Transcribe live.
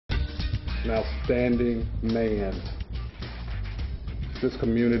an outstanding man. This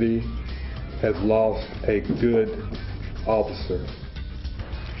community has lost a good officer.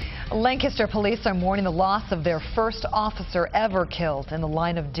 Lancaster police are mourning the loss of their first officer ever killed in the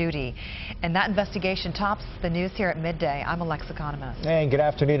line of duty. And that investigation tops the news here at midday. I'm Alexa Economist. And good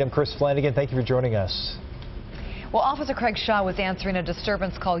afternoon. I'm Chris Flanagan. Thank you for joining us. Well, Officer Craig Shaw was answering a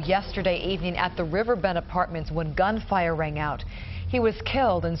disturbance call yesterday evening at the Riverbend Apartments when gunfire rang out. He was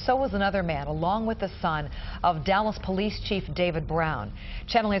killed, and so was another man, along with the son of Dallas Police Chief David Brown.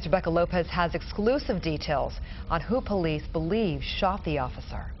 Channel 8's Rebecca Lopez has exclusive details on who police believe shot the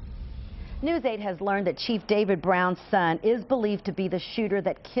officer. News 8 has learned that Chief David Brown's son is believed to be the shooter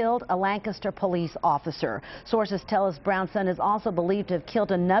that killed a Lancaster police officer. Sources tell us Brown's son is also believed to have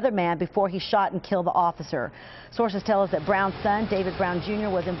killed another man before he shot and killed the officer. Sources tell us that Brown's son, David Brown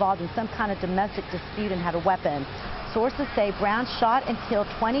Jr., was involved in some kind of domestic dispute and had a weapon. Sources say Brown shot and killed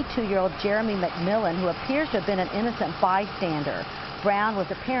 22-year-old Jeremy McMillian, who appears to have been an innocent bystander. Brown was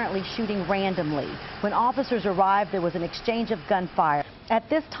apparently shooting randomly. When officers arrived, there was an exchange of gunfire. At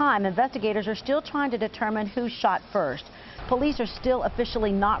this time, investigators are still trying to determine who shot first. Police are still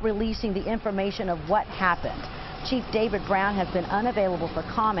officially not releasing the information of what happened. Chief David Brown has been unavailable for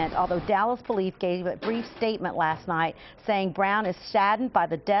comment, although Dallas Police gave a brief statement last night saying Brown is saddened by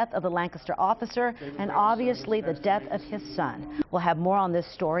the death of the Lancaster officer and obviously the death of his son. We'll have more on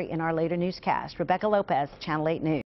this story in our later newscast. Rebecca Lopez, Channel 8 News.